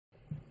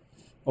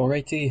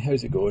Alrighty,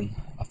 how's it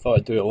going? I thought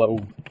I'd do a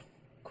little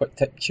quick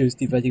tip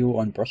Tuesday video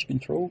on brush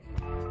control.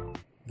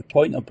 The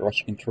point of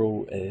brush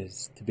control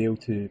is to be able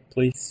to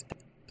place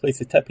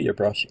the tip of your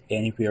brush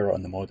anywhere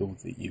on the model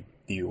that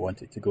you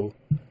want it to go.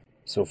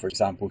 So for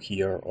example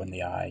here on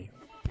the eye,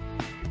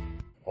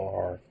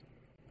 or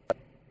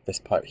this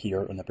part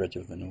here on the bridge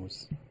of the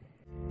nose.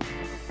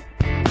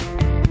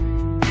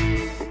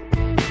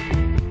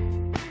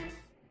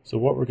 So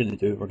what we're going to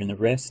do, we're going to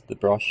rest the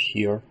brush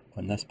here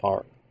on this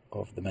part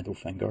of the middle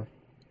finger,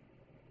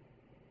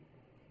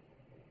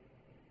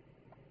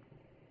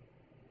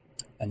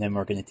 and then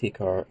we're going to take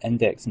our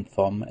index and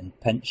thumb and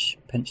pinch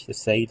the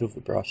side of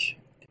the brush,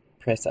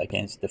 press it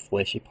against the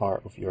fleshy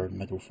part of your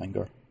middle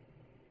finger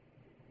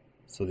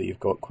so that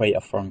you've got quite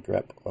a firm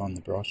grip on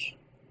the brush.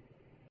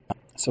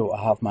 So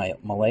I have my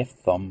left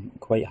thumb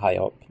quite high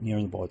up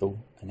near the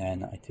model, and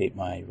then I take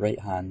my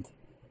right hand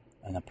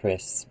and I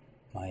press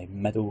my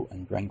middle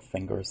and ring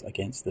fingers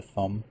against the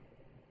thumb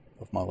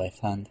of my left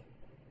hand.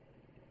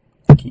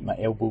 I keep my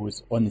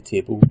elbows on the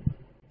table.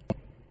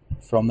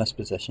 From this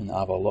position I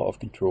have a lot of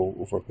control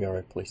over where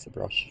I place the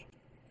brush.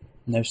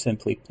 Now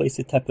simply place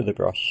the tip of the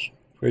brush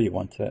where you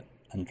want it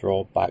and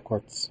draw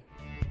backwards.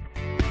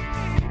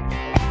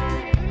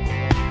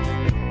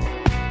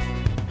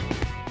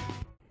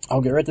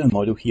 I'll get rid of the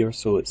model here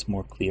so it's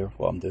more clear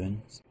what I'm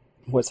doing.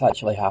 What's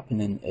actually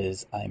happening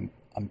is I'm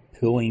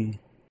pulling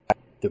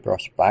the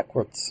brush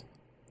backwards,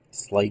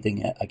 sliding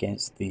it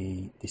against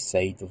the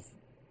side of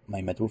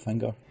my middle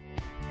finger.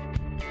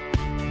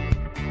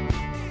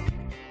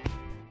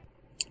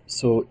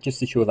 So just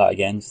to show that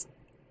again,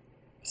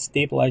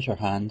 stabilise your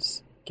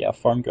hands, get a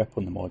firm grip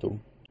on the model,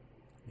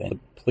 then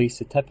place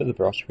the tip of the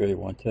brush where you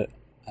want it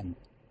and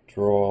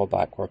draw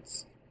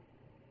backwards,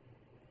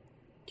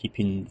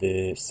 keeping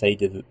the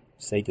side of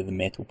the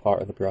metal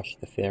part of the brush,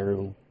 the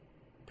ferrule,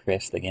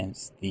 pressed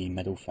against the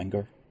middle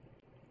finger.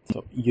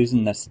 So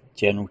using this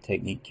general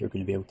technique you're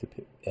going to be able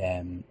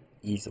to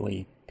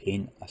easily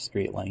paint a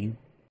straight line.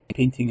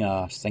 Painting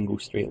a single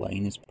straight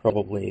line is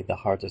probably the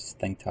hardest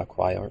thing to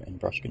acquire in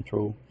brush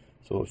control,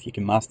 so if you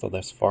can master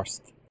this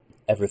first,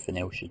 everything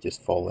else should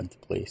just fall into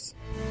place.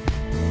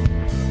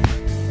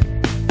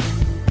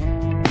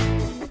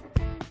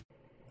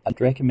 I'd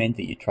recommend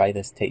that you try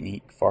this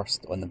technique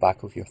first on the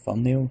back of your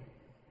thumbnail,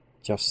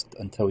 just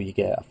until you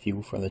get a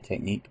feel for the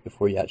technique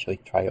before you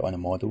actually try it on a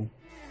model.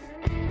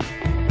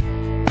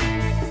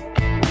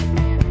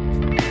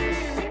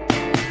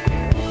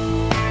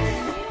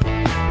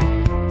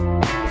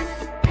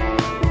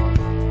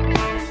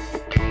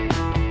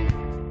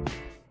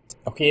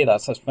 Okay,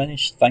 that's us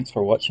finished. Thanks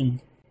for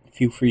watching.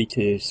 Feel free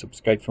to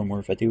subscribe for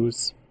more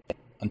videos.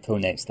 Until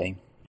next time.